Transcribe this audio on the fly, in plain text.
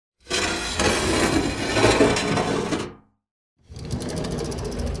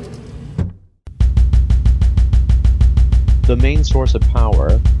The main source of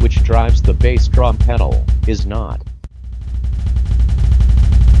power, which drives the bass drum pedal, is not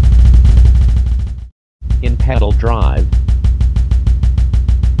in pedal drive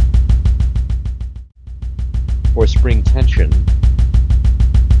or spring tension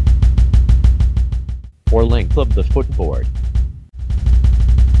or length of the footboard.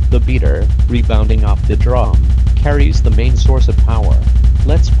 The beater, rebounding off the drum, carries the main source of power.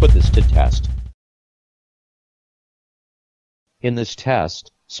 Let's put this to test. In this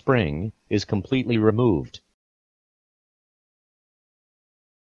test, spring is completely removed.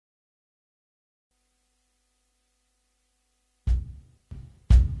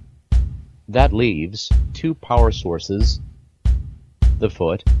 That leaves two power sources, the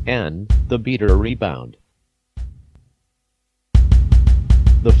foot and the beater rebound.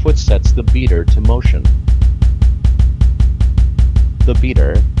 The foot sets the beater to motion. The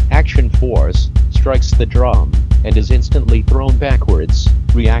beater, action force, strikes the drum and is instantly thrown backwards,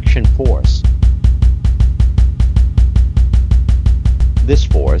 reaction force. This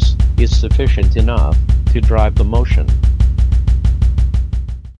force is sufficient enough to drive the motion.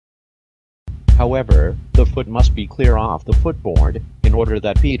 However, the foot must be clear off the footboard in order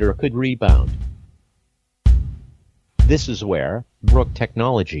that beater could rebound. This is where Vruk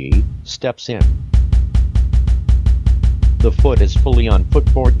technology steps in. The foot is fully on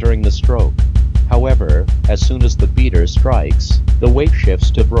footboard during the stroke. However, as soon as the beater strikes, the weight shifts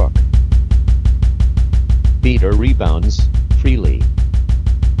to Vruk. Beater rebounds freely.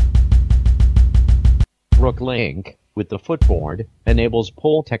 Vruk link with the footboard enables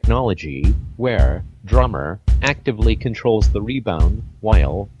pole technology, where drummer actively controls the rebound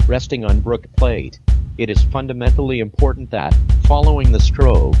while resting on Vruk plate. It is fundamentally important that, following the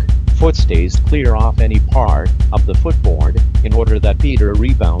stroke, foot stays clear off any part of the footboard in order that beater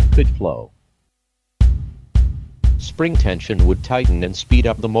rebound could flow. Spring tension would tighten and speed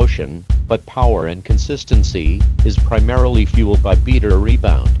up the motion, but power and consistency is primarily fueled by beater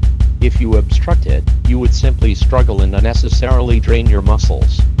rebound. If you obstruct it, you would simply struggle and unnecessarily drain your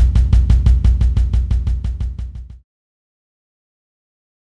muscles.